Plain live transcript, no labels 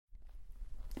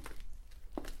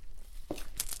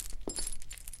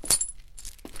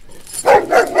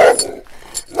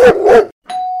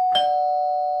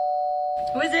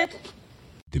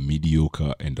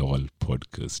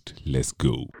podcast. Let's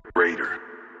go. Raider.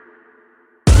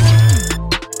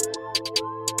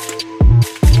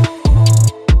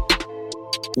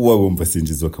 Welcome,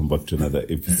 passengers. Welcome back to another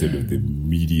episode of the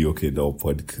Mediocre Now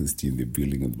podcast. In the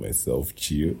building with myself,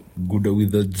 Chio. Good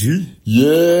with a G.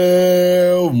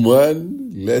 Yeah, man.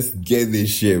 Let's get this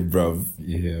shit, bruv.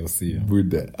 Yeah, I'll see you.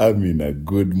 Buddha, I'm in a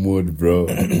good mood, bro.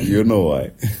 You know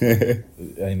why?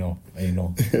 I know, maze.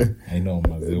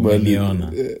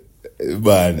 Umeniona.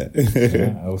 Bana.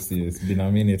 I'll see you. It's been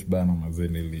a minute, bana, maze.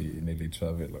 Nearly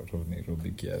travel out of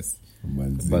Nairobi, yes.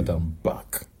 Manzi. But I'm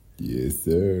back. Yes,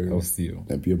 sir. I'll see you.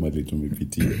 Na pia mali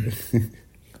tumepitia.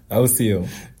 I'll see you.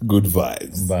 Good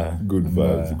vibes. Good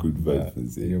vibes.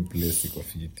 Manzi. Your place iko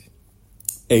fiti.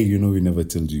 Hey, you know, we never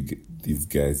told you these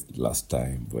guys last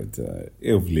time, but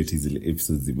of late is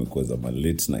episodes zimekuwa za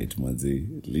late night, manzi.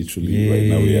 Literally, right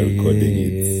now we are recording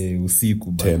it.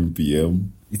 Usiku, 10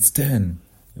 p.m. It's 10.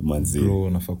 Manzi. Bro,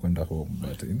 nafaa kwenda home,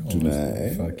 but you know,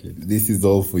 fuck it. This is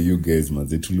all for you guys,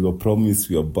 manzi. Tuliwa promise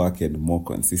we are back and more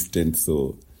consistent,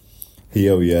 so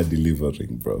here we are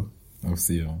delivering, bro. I'll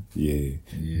see you. Yeah.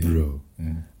 Bro.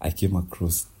 I came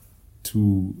across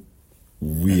two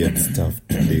weird stuff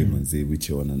today, manzi, which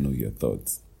I want to know your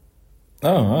thoughts.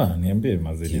 Niambie,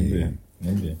 maze,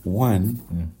 niambie.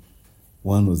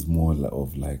 One was more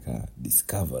of like a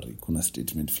discovery. Kuna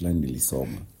statement fulani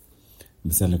nilisoma.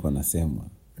 Msale kwa nasema,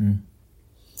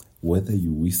 whether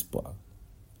you whisper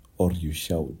or you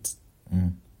shout,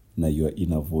 na your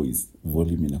inner voice,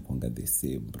 volume inakuanga the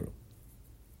same, bro.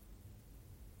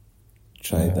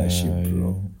 Try that shit,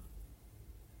 bro.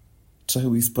 Try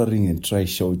whispering and try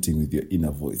shouting with your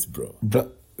inner voice, bro.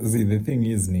 See, the thing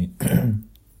is ni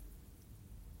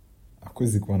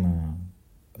akwezi kuwa na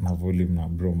volume na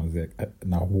bro maze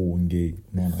na huongei,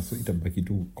 unaona, so itabaki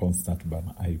tu constant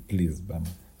bana. Please bana.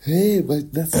 Hey,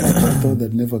 but that's a thought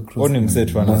that never crossed my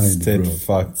mind, bro.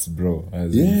 Facts, bro.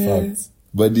 As yeah. in facts.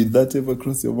 But did that ever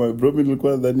cross your mind? Bro,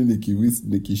 nilikuwa nadhani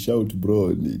nikishout,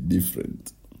 bro, ni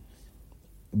different.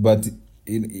 But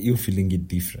you feeling it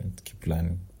different,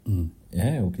 kiplani.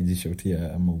 Yeah,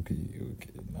 ukijishautia ama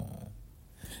na...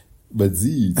 But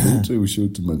see, don't try to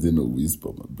shout mazeno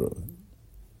whisper, my bro.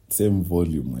 Same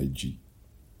volume, IG.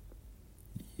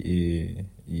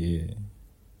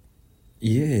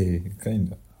 Yeah,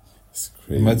 kinda. It's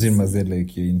crazy. Imagine maze,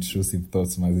 like your intrusive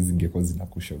thoughts maze zingekuwa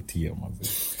zinakushautia maze.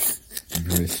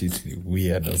 Bro, shit ni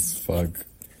weird as fuck.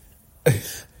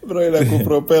 Bro,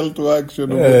 inakupropel to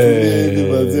action. Umetulia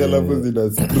hivi maze alafu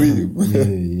zina scream.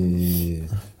 Yeah.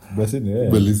 But anyway.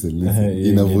 But listen.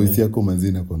 Ina voice yako maze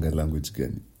inakuanga language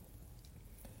gani?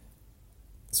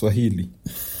 Swahili.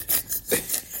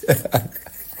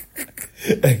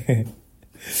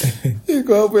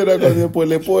 Iko hapo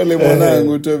inakwambia pole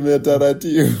mwanangu, tumia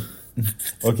taratibu.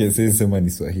 Okay, so sema ni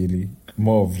Swahili.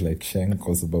 More of like Sheng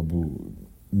kwa sababu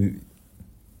mi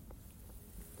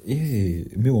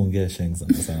huongea Sheng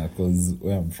sana because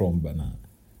where I'm from bana.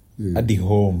 At the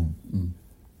home.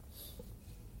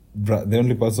 The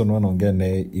only person wanaongea na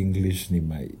English ni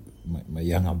my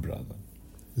younger brother.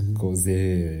 Because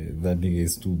that nigga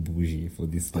is too bougie for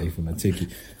this life, unacheki.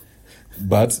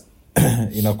 But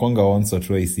inakwanga once or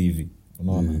twice hivi,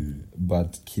 unaona.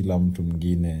 But kila mtu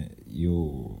mwingine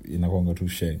inakwanga tu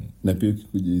Sheng. Na pia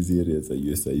ukikuja hizi area za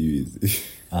USIU hizi.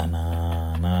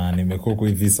 Nimekuwa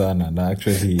hivi sana na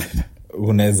actually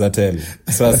unaweza tell.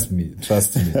 Trust me.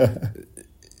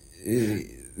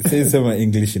 Sema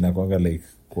English inakwanga like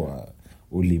kwa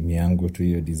ulimi yangu tu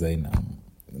hiyo design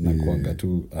na kwanga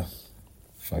tu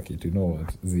fuck it, you know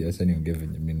what? Ziacha niongee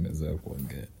venye mimi nimezoea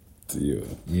kuongea.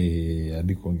 Yeah,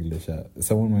 hadi kuongelesha.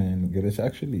 Someone waniongelesha,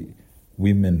 actually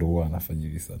women ndo wanafanya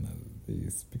hivi sana. They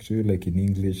speak to you like in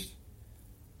English.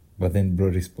 But then bro,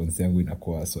 response yangu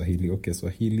inakuwa Swahili. Okay,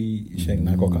 Swahili,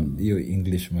 nako hiyo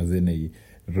English mazene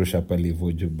irusha pale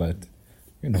vojo, but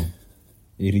you know,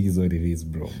 it is what it is,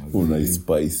 bro. Una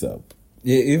spice up.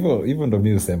 Yeah, even ndo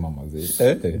mimi usema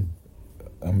mazee.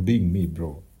 I'm being me,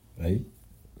 bro. Right?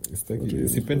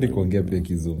 Sipendi kuongea pia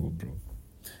Kizungu, bro.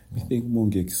 I think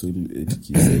munge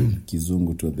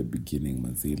Kizungu to the beginning,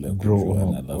 mazila. Bro,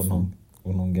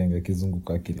 unaongeanga Kizungu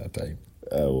kwa kila time.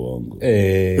 Uongo.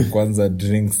 Kwanza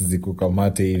drinks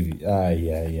zikukamate hivi.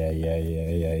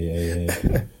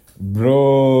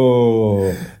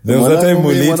 Bro, there was a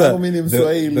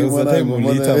time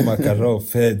ulita makarao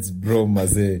feds, bro,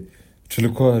 maze.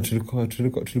 Tulikuwa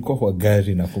kwa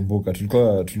gari nakumbuka.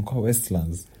 Tulikuwa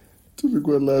Westlands.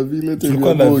 Tulikuwa la vile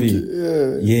tulikuwa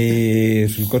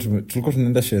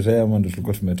tunaenda sherehe ama ndo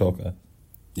tulikuwa tumetoka.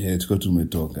 Yeah, tulikuwa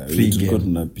tumetoka. Tulikuwa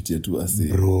tunapitia tu ase.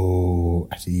 Bro,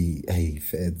 ati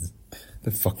feds.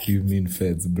 The fuck you mean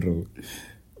feds, bro?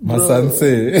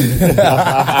 masanse.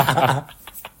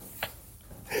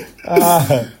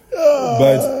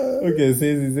 But okay,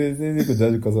 sisi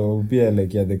kujaji kwa sababu pia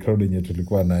like ya the crowd yenye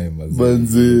tulikuwa nayo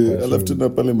manze, alafu tena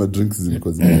pale madrinks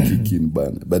zilikuwa zimekick in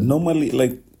bana. But normally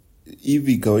like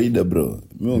hivi kawaida bro,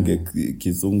 mimi onge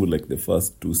kizungu like the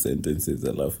first 2 sentences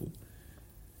alafu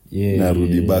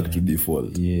narudi back to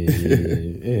default.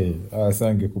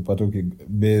 Sange kupata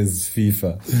base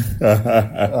FIFA.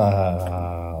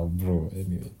 Bro,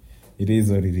 anyway. It is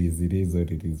what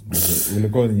it is.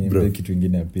 Ulikuwa niambia kitu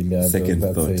kingine ya pili.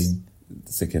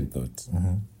 Second thought.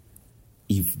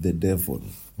 If the devil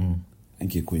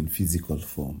angekuwa in physical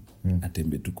form,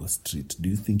 atembe tuko street, do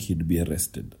you think he'd be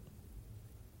arrested?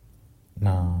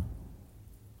 Nah.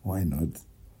 Why not?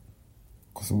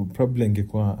 Kwa sababu probably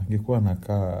angekuwa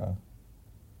nakaa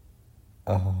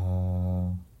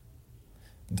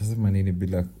nitasema nini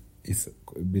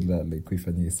bila like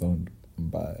kuifanya sound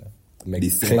mbaya, like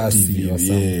classy or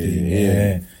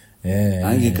something.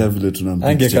 Angekaa vile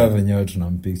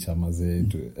tunampicture mazee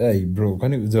tu. Hey bro,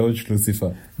 kwani George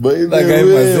Lucifer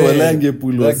wala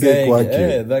angepulwa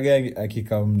kwake. That guy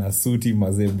akikam na suti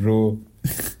mazee bro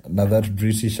na that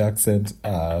British accent,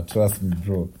 trust me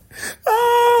bro.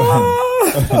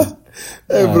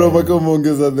 Bro, baka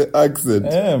umeongeza the accent.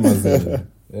 Mazee.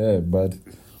 But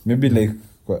maybe like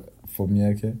for me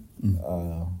yake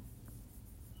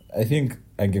I think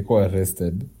angekuwa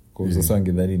arrested because also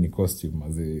angedhani ni costume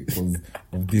mazee, because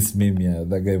of this meme ya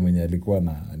that guy mwenye alikuwa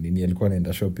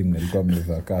naenda shopping na alikuwa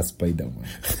amevaa kaa Spider-Man.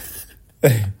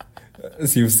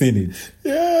 So you've seen it.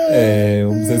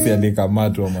 Msesi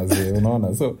alikamatwa mazee,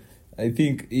 unaona. So I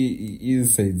think hii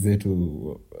side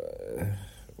zetu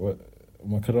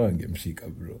makara wangemshika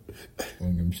bro,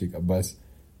 but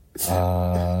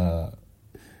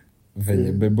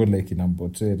venye bebo like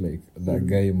inampote like that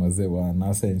guy mazee wa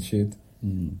anasa and shit.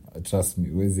 Trust me,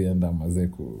 wezi enda mazee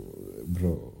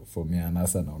bro, for me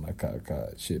anasa na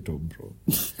unaka sheto bro.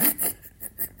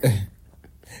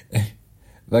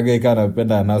 That guy kana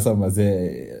penda anasa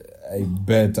mazee, I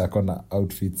bet akona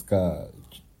outfits ka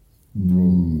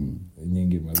bro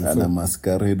nyingi mazee. Ana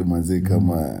masquerade mazee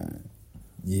kama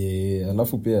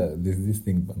alafu pia there's this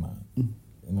thing bana,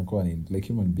 inakuwa ni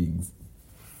like human beings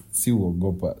si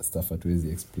uogopa stuff hatuwezi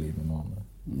explain, unaona.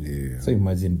 So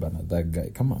imagine bana that guy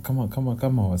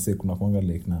kama wase kuna kwanga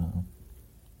like na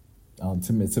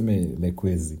seme like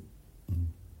wezi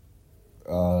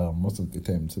most of the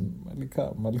time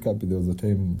Malika there was a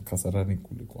time Kasarani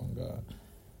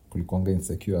kulikuanga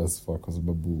insecure as fuck kwa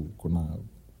sababu kuna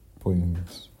point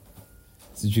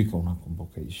sijui kama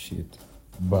unakumbuka hii shit,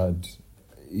 but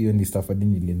hiyo ni stuff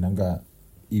adini linanga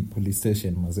hii police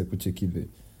station maze kuchekive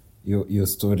hiyo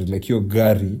story like hiyo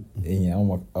gari yenye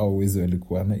au wezi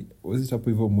walikuwa na wezi tapo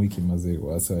hivyo mwiki maze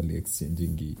wasa wali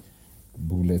exchanging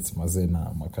bullets maze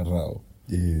na makarao.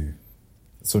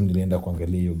 So nilienda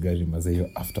kuangalia hiyo gari maze hiyo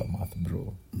aftermath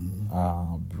bro.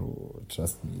 Bro,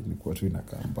 trust me, ilikuwa tu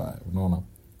inakaa mbaya, unaona.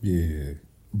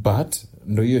 But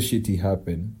ndo hiyo shit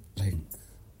happen like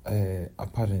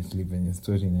apparently venye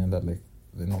story inaenda like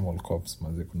the normal cops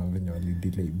maze kuna venye wali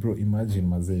delay bro. Imagine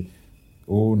maze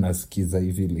nasikiza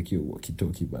hivi like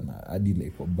wakitoki bana hadi like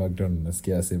kwa background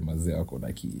nasikia sema maze wako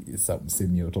na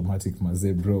semi automatic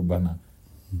maze bro bana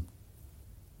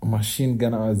machine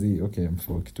gun wazi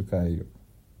mfo kitu kaa hiyo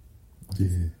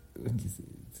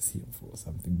for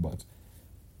something, but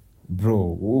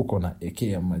bro uko na AK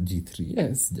ya G3.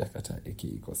 Yes, jakata AK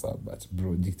iko sawa, but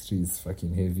bro G3 is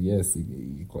fucking heavy. Yes,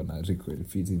 iko na recoil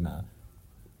fit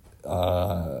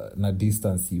na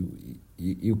distance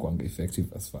you kwanga effective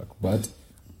as fuck, but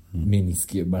mimi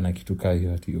nisikie bana kitu kaa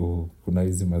hiyo ati kuna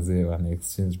hizi mazee wana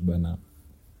exchange bana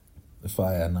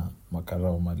fire na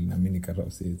makarao mali na mimi karao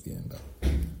siwezi enda.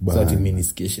 So ati mimi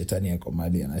nisikie shetani yako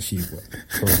mali anashikwa.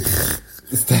 So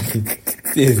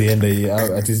siwezi enda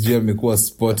hiyo ati sijui amekuwa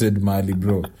spotted mali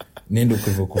bro. Nendo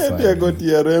kwa kufanya. Ako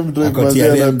TRM drive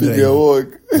mazee anapiga walk.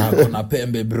 Na kuna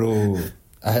pembe bro.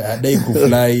 Adai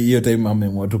kufly hiyo time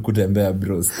amemwa tu kutembea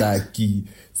bro, staki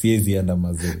siwezi enda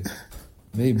mazee.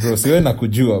 Hey bro, siwe na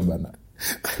kujua bana.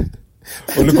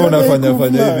 Ulikuwa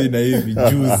unafanya hivi na hivi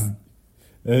juzi.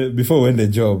 Before uende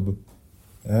job.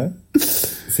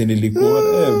 Si nilikuwa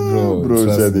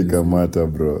bro shadi kamata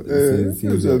bro.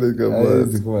 Shadi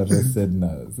kamata. Sikuwa arrested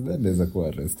na. Sidaweza kuwa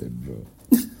arrested bro.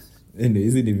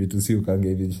 Hizi ni vitu si ukange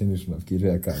hivi chini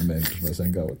tunafikiria kama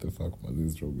tunashangaa what the fuck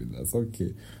is wrong with us. Okay.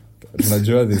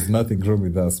 Tunajua there's nothing wrong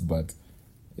with us, but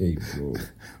hey bro.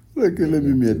 Lakini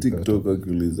mimi ya TikTok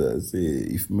akiuliza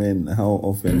say how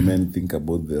often men think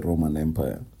about the Roman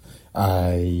Empire.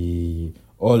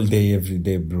 All day every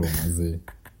day bro mazee.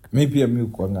 maybe mi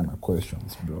ukuanga na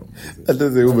questions bro hata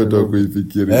sasa umetoka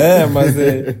kuifikiri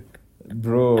maze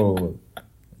bro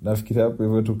nafikiria hapo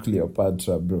hivyo tu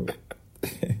Cleopatra bro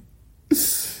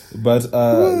but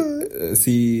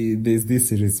see there's this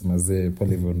series maze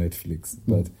pale hivyo Netflix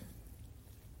but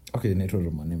okay inaitwa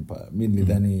Roman Empire mi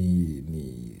nidhani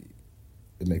ni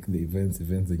like the events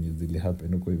zenye zili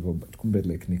happen huko hivyo but kumbe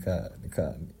like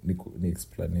ni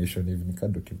explanation hivi nika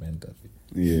documentary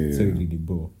so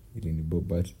ilinibo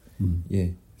but yeah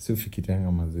so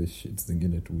fikirianga maze shit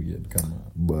zingine tu weird kama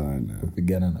bana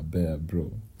kupigana na bear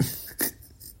bro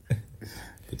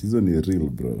hizo ni real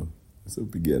bro so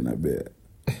pigana na bear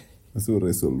so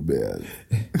wrestle bears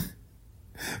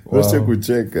wacha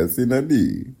kucheka si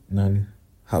nani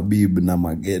Habib na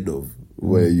Magedov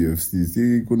wa UFC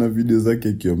si kuna video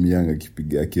zake kiomianga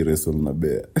kipiga kiwrestle na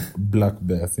bear black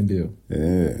bear si ndio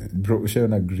bro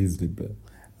ushaona grizzly bear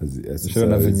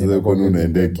ushaona venye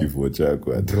unaendea kifo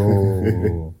chako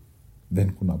bro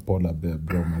then kuna polar bear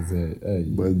bro mazee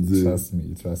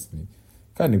trust me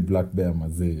kani black bear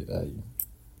mazee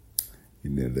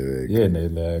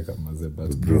inaeleweka mazee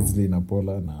but grizzly na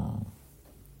polar na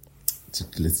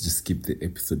let's just keep the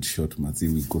episode short mazee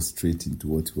we go straight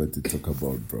into what we want to talk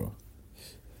about bro.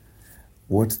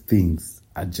 What things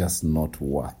are just not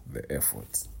worth the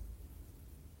effort?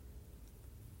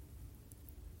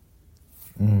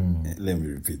 Let me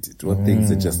repeat it. What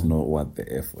things are just not worth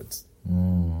the effort?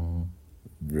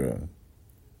 Bro.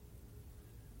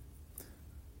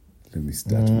 Let me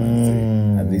start,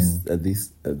 man. At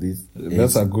this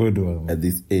that's age, a good one. At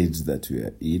this age that we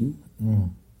are in,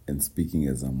 and speaking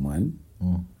as a man,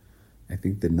 I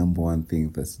think the number one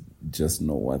thing that's just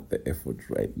not worth the effort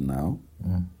right now,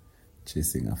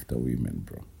 chasing after women,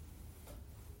 bro.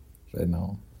 Right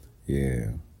now?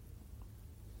 Yeah.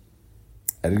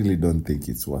 I really don't think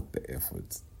it's worth the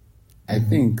effort. I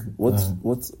think what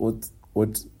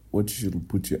you should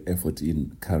put your effort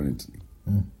in currently.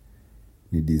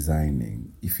 Ni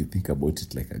designing. If you think about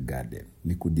it like a garden,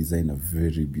 you could design a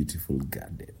very beautiful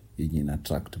garden. You can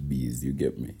attract bees, you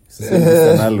get me? So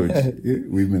this analogy,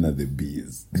 women are the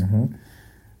bees.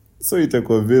 So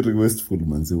itakuwa very wasteful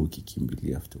manze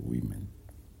ukikimbilia after women.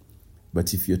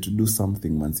 But if you're to do something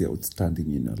manze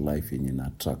outstanding in your life and you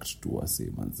attract to us,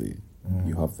 manze,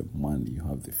 you have the money, you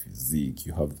have the physique,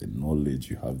 you have the knowledge,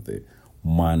 you have the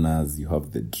manners, you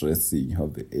have the dressing, you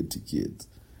have the etiquette.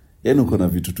 Yaani uko na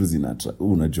vitu tu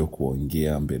unajua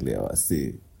kuongea mbele ya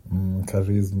wasee.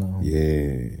 Charisma.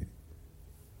 Yeah.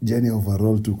 Jani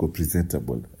overall tuko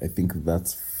presentable. I think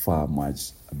that's far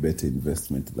much a better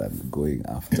investment than going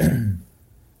after.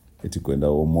 Eti kwenda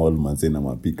mall manze na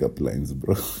ma pick-up lines,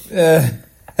 bro.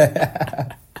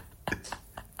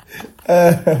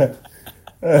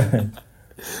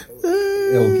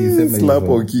 Slap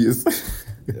or kiss.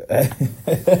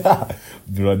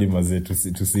 Brody mazee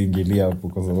tusiingilia hapo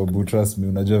kwa sababu trust me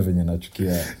unajua venye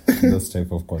nachukia those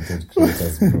type of content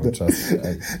creators bro trust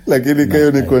me. Lakini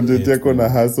kayo ni content yako na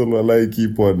hustle wala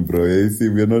keep on bro. You see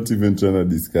we are not even trying to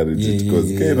discourage it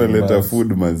because kayo inaleta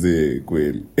food mazee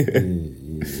kweli.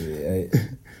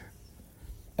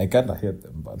 I can't hate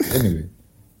them but anyway.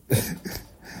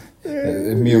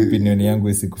 Mi opinion yangu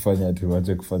isikufanya ati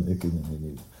wache kufanya kenye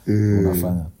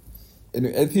unafanya.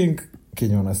 Anyway, I think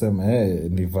Kenya unasema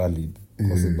ni valid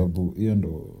kwa sababu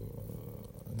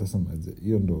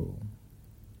hiyo ndo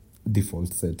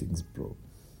default settings bro.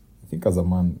 I think as a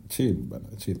man chill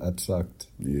attract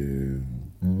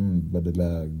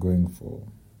badala going for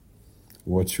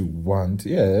what you want.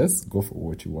 Yes, go for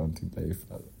what you want in life.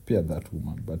 Pia that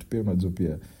woman but pia unajua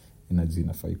pia energy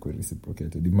inafaa ikuwe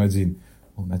reciprocated. Imagine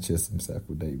una chase msa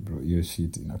kudai bro, hiyo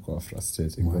shit inakuwa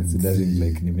frustrating considering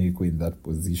like nimeiko in that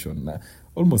position na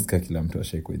almost kila mtu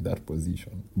ashaiko in that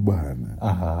position bana.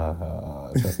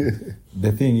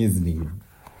 The thing is ni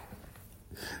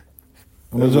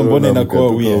unajua mbona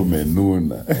inakuwa weird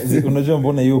umenuna. Unajua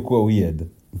mbona hiyo kuwa weird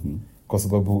kwa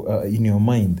sababu in your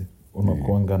mind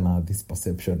unakuanga na this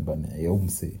perception bana ya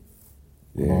umse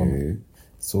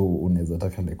so unaweza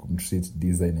taka like kumtreat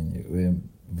design yenyewe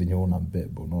venye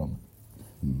unambeba unaona.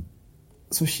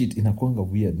 So shit inakuanga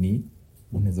weird ni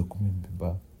unaweza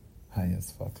kumembeba high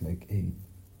as fuck like hey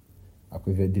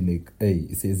akwevedi like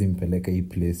hey siwezi mpeleka hii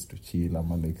place to chill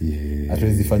ama like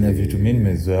hatuwezi fanya vitu mimi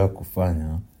nimezoea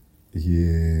kufanya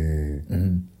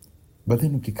but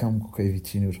then ukikam kukaa hivi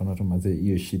chini utaona tu mazee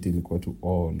hiyo shit ilikuwa tu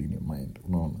all in your mind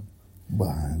unaona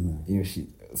bana hiyo shit.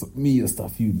 So me your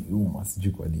stuff you must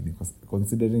do kwa nini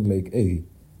considering like hey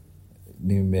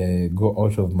nime go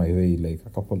out of my way like a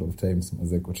couple of times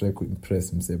mazee ko try to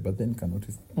impress mse but then can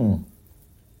notice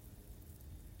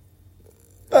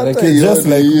like you just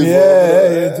like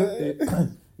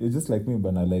you're just like me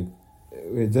bana, like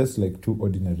we're just like two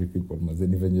ordinary people maze,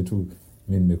 ni venye tu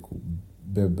mi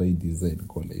nimekubeba hii design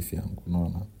kwa life yangu,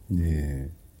 unaona. Yeah.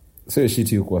 So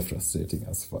shit yuko frustrating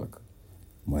as fuck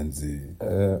manzi.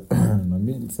 Na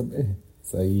mi nisema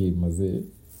sahi maze,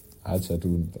 acha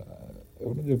tu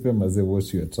unajua pia maze,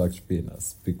 what you attract pia na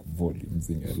speak volumes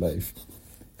in your life.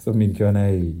 So mi nikiona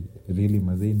really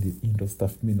maze indo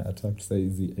stuff mi na attract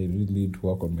saizi, I really need to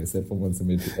work on myself. Ama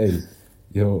niseme tu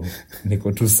yo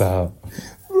niko tu sawa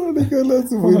bro. Nikala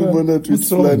sivyo mbona tweet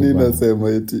fulani inasema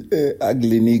eti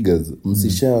ugly niggas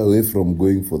msisha away from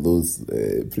going for those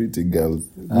pretty girls,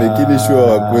 making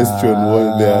sure question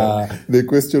what they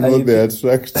question what they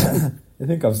attract. I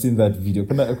think I've seen that video.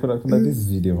 Kuna this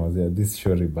video mazia, this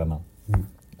shori bana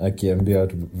akiambia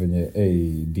watu venye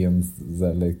DMs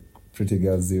za like pretty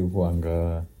girls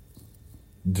zikuanga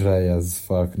dry as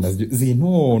fuck. No,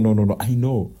 I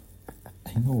know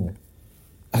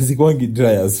azikuangi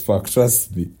dry as fuck,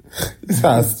 trust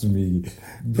me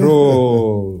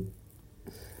bro.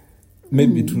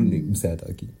 Maybe tu ni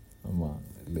msataki ama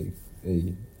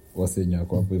like wasenya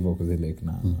kwa hapo hivyo kuzi like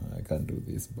I can't do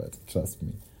this, but trust me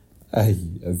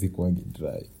azikuangi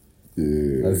dry.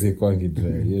 Yeah. Azikuangi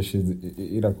dry. Hiyo shit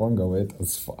inakuanga wet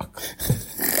as fuck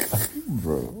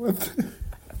bro. What?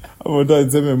 Amo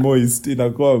niseme moist,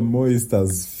 inakuwa moist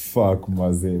as fuck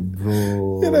maze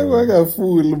bro. Inakuwa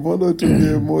full, mbona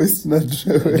tumie moist na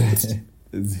dry?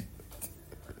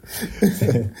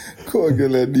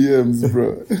 Kuangalia DMs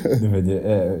bro.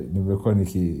 Nimekuwa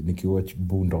nikiwatch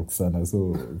Boondocks sana,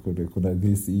 so kuna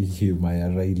this humor ya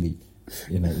Riley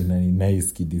ina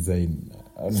nice ki design.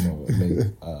 I don't know, like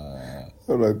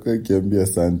unakuwa kiambia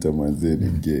Santa manzeni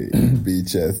gay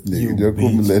bitches ndio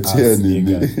kumletea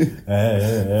nini.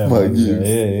 Magi.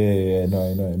 I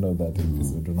know that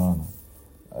episode, unaona.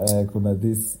 Kuna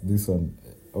this one,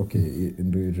 okay,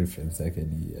 ndio reference yake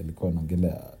ni alikuwa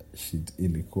anaongelea shit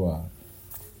ilikuwa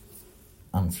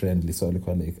unfriendly, so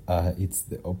alikuwa like it's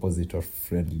the opposite of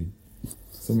friendly.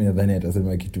 So mimi nadhani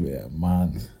atasema kitu ya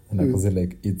man na cause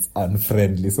like it's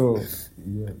unfriendly, so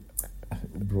yeah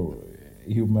bro,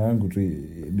 humor yangu tu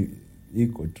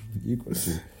iko tu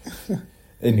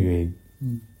anyway.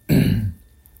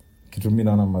 Kitu mimi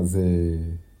naona maze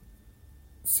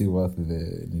si worth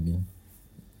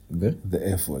the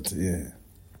effort. Yeah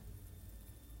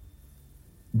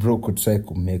bro, could try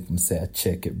to make mse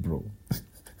acheke bro.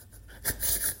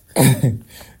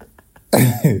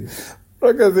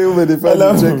 Rakazi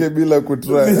umenifanya cheke bila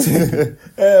kutry.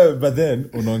 But then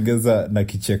unaongeza na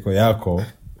kicheko yako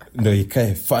ndio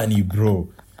ikae funny bro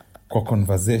kwa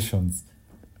conversations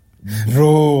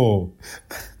bro.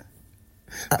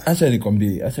 Acha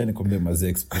nikwambie maze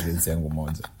experience yangu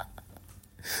moja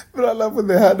bro. Alafu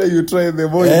the harder you try the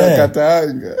more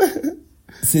inakataanga.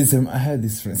 I had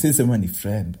this friend. Sisema ni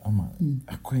friend ama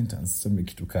acquaintance, sema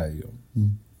kitu kaa hiyo.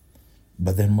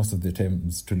 But then most of the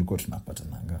times tulikuwa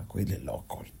tunapatananga kwa ile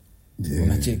local. Yeah.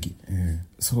 Unacheki. Yeah.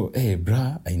 So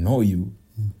bra, I know you.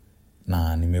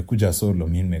 Na nimekuja solo,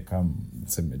 mimi nimekam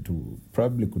sema tu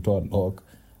probably kutoa lock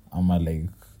ama like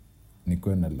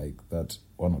niko na like that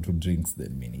 1 or 2 drinks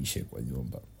then mimi niishe kwa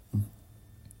nyumba.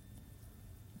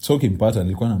 So kimpata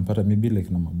nilikuwa nampata maybe like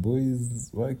na maboys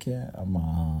wake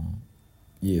ama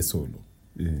solo.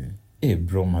 Yeah.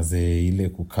 Bro maze ile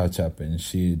ku catch up and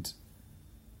shit.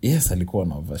 Yes, alikuwa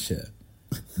na overshare.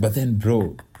 But then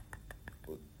bro,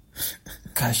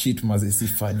 kashit maze si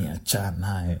funny acha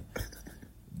naye.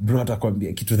 Bro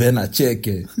atakwambia kitu then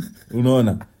acheke.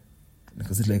 Unaona?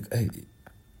 Because like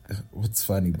what's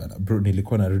funny bana? Bro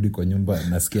nilikuwa narudi kwa nyumba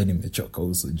nasikia nimechoka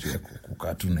uso juu ya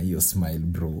kukaa tu na hiyo smile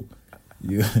bro.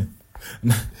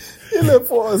 Ile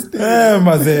post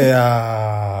maze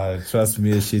trust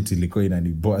me shit ilikuwa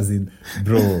inaniboazin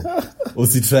bro.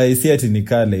 Usitry si ati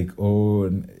nikaa like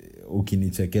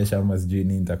ukinichekesha ama sijui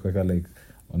nini nitakweka like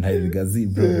on high gazi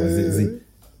bro maze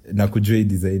na kujua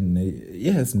design na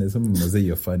yes nasema maze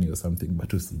you're funny or something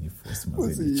but usiniforce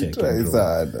maze nicheke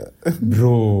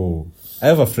bro. I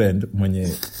have a friend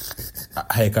mwenye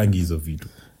haekangi hizo vitu.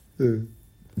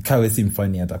 Kawe si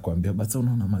mfani atakwambia but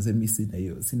unaona maze mimi sina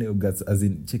hiyo guts as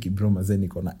in cheki bro maze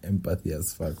niko na empathy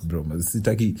as fuck bro maze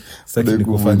sitaki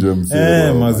nikufanye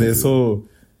maze so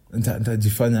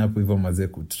nitajifanya hapo hivyo maze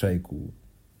ku try ku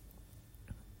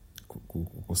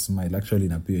smile actually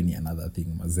na pia ni another thing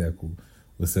maze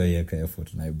usiweka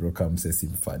effort na bro kama si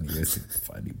mfani wewe si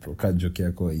mfani bro ka joke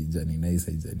yako haijani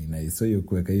nice so hiyo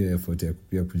kuweka hiyo effort ya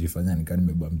pia kujifanya nikani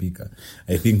nimebambika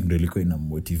I think ndio ilikuwa ina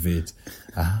motivate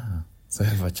so I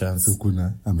have a chance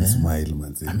kuna smile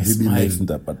manzi maybe next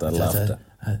nitapata laughter.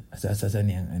 Acha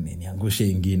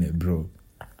niangushe ingine bro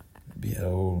bia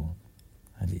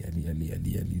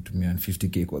tumia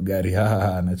 50k kwa gari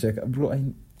anacheka bro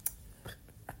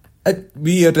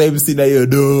mi hiyo time sina hiyo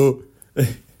do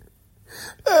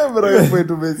bro hapo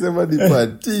tumesema ni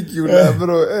particular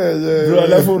bro bro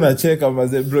alafu unacheka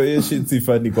mazee bro hiyo shit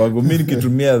sifani kwangu mimi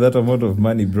nikitumia that amount of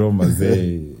money bro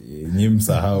mazee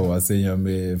nyimsahau wasenya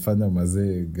wamefanya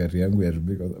mazee gari yangu ya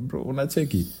rubika bro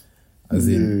unacheki as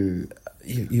in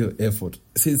hiyo effort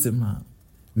sisema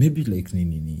maybe like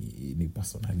ni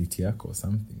personality yako or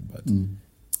something but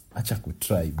acha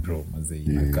kutry bro mazee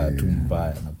inakaa tu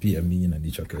mbaya na pia mimi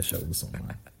nanichokesha uso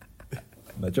man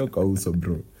nachoka uso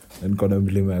bro na niko na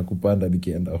mlima ya kupanda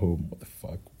nikienda home what the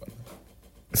fuck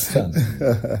sana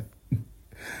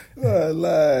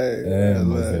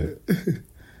wallahi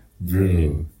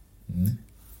bro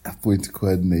hapo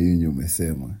itakuwa na yeye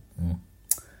umesema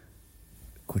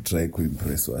kutry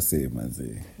kuimpress wase manze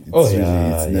it's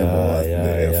never worth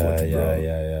the effort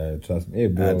bro trust me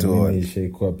bro mimi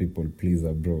shake people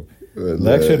pleaser bro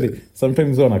actually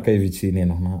sometimes wanakaa hivi chini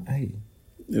naona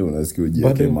unasikia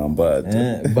ujieke mambo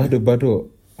bado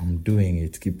I'm doing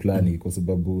it keep planning kwa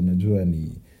sababu unajua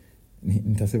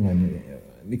nitasema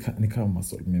ni kama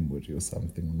muscle memory or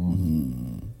something unaona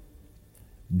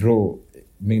bro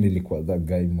mimi nilikuwa that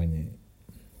guy mwenye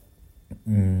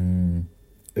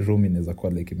room inaweza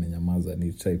kuwa like imenyamaza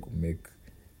ni try to make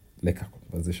like a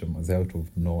conversation mazee out of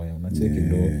nowhere unacheki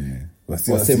ndo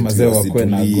wase mazee wakwe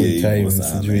na good time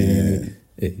sijui nini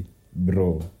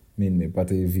bro mimi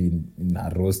nimepata hivi na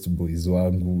roast boys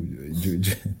wangu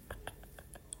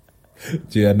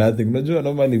juu ya nothing unajua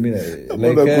normally mimi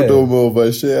like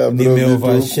overshare bro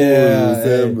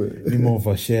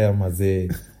nimeovershare mazee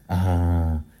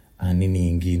nini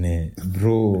ingine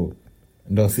bro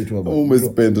ndo situ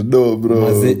umespend do bro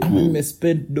mazee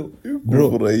nimespend do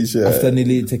bro after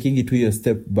nilitakingi tu hiyo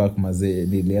step back mazee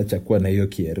niliacha kuwa na hiyo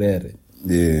kierere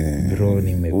bro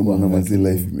nimekuwa na mazee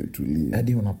life imetulia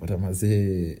hadi unapata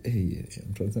mazee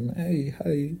mtu anasema hi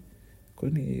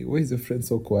kwani why is your friend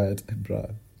so quiet bro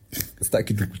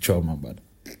sitaki tu kuchoma bado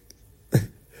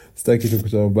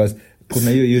but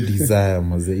kuna hiyo desire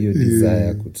mazee hiyo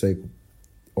desire kutry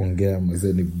ongea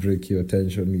mazee ni break your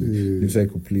tension ni try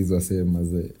to please wase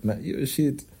mazee na hiyo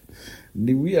shit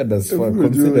ni weird as fuck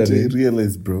considering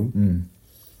realize bro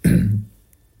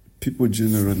people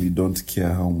generally don't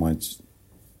care how much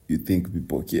you think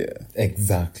people care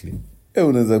exactly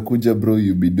unaweza kuja bro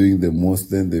you be doing the most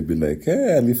then they be like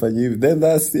alifanya hivi then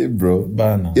that's it bro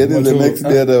bana yani the next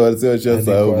day hata wasio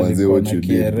shasahau manze what you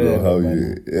did bro how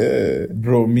you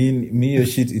bro me hiyo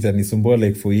shit itanisumbua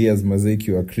like for years mazee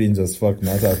kiwa cringe as fuck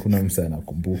na hata hakuna msa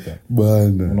anakumbuka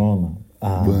bana unaona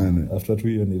bana after 2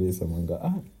 years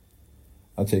nilisemanga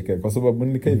acheka kwa sababu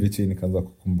nilikaa hivi chini kaanza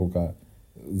kukumbuka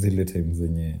zile time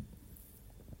zenye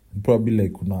probably like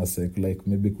kuna sec like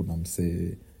maybe kuna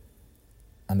mse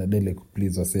anadele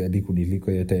kuplease wase hadi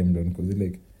kuniliko hiyo time ndo niko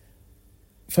like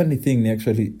funny thing ni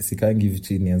actually sikangi hivi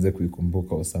chini nianze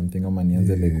kuikumbuka or something ama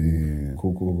nianze like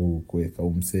kuweka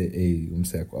umse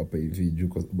yako hapa hivi juu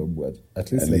kwa sababu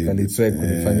at least like alitry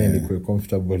kunifanya nikuwe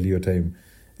comfortable hiyo time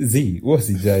huwa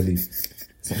sijali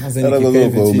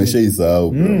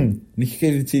umeshaisahau nikikaa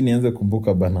hivi chini nianze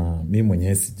kumbuka bana mi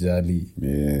mwenyewe sijali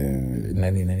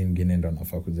nani mwingine ndo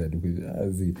anafaa kujali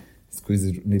siku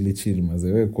hizi nilichill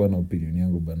mazee wewe kuwa na opinion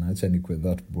yangu bana acha nikuwe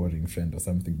that boring friend or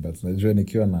something but najua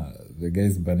nikiwa na the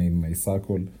guys bana in my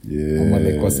circle ama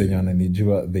like wasenye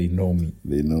wananijua they know me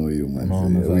they know you man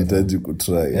unahitaji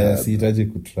kutry sihitaji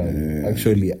kutry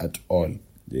actually at all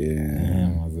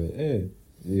mazee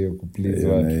hiyo kuplease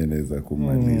watu inaweza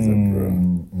kumaliza bro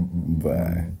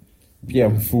bye pia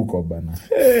mfuko bana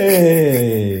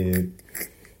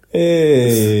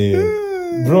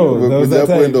bro there was a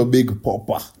time ndo big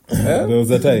popper there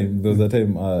was a time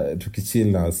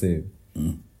tukichill na wase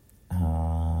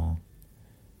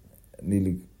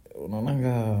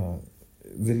unaonanga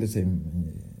zile time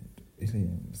ile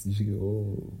sijui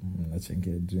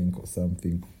mnachangia drink or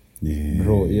something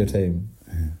bro hiyo time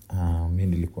mi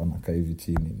nilikuwa nakaa hivi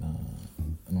chini na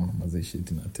naona mazee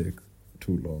shit na take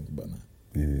too long bana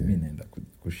mi naenda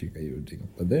kushika hiyo drink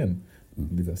but then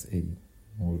nilizas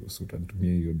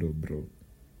utantumia hiyo do bro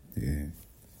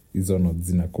hizo not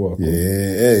zinakuwa bro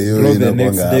the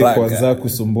next day kwanza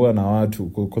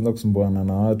kusumbuana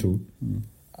na watu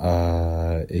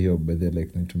hiyo bedhe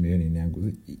like nitumie nini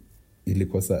yangu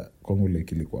ilikuwa sa kwangu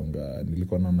like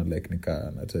nilikuwa naona like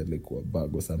nika natalikuwa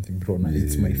bag or something bro na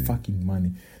it's my fucking money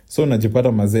so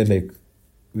najipata mazee like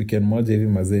weekend moja hivi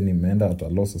mazee nimeenda at a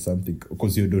loss or something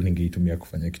because hiyo do ningeitumia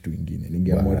kufanya kitu ingine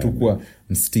ningeamua tu kuwa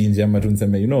mstingy ama tu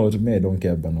niseme you know what me I don't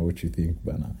care bana what you think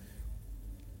bana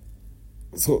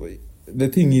so the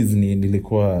thing is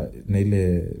nilikuwa na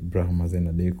ile brahmaze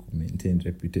nadai ku maintain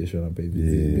reputation hapa hivi.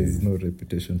 There's no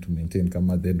reputation to maintain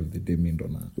kama at the end of the day mi ndo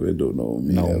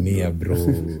naumia bro.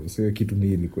 So hiyo kitu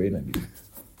mi ilikuwa inani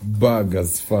bug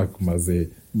as fuck mazee.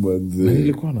 Na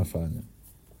nilikuwa nafanya.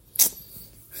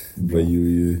 But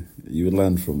you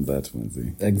learn from that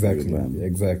mazee.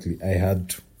 Exactly. I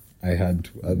had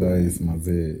to. Otherwise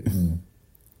mazee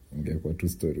ingekuwa tu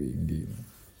story ingine.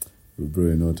 Bro,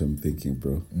 you know what I'm thinking,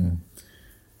 bro?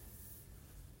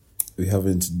 We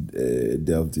haven't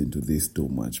delved into this too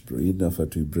much, bro. Enough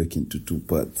that we break into 2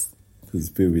 parts.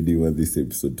 Because we didn't want this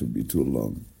episode to be too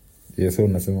long. Yeah, so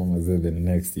unasema mazee the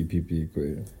next EPP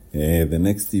kwe. Yeah, the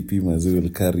next EP mazee will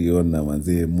carry on na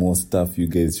mazee more stuff you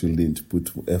guys shouldn't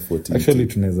put effort into. Actually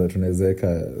tunaweza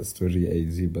weka story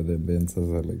IG but then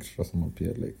sasa like tutasoma pia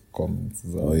like comments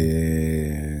za. Oh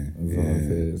yeah.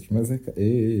 Tunaweza weka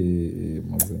mazee.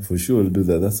 For sure we'll do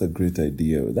that. That's a great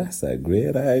idea.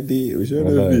 We should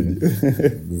have video.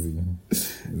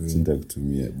 Sinta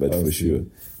kutumia but for sure.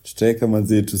 Tutaweka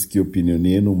mazee tusikie opinion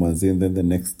yenu mazee, and then the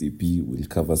next EP will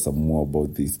cover some more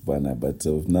about this bana, but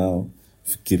of now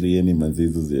fikirieni mazee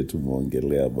hizo zetu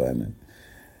muongelea bana.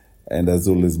 And as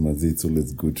always mazee, it's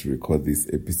always good to record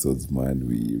these episodes, man.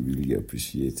 We really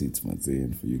appreciate it mazee,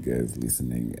 and for you guys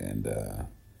listening, and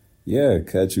yeah,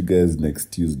 catch you guys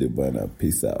next Tuesday bana.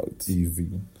 Peace out. Easy.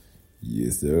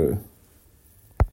 Yes sir.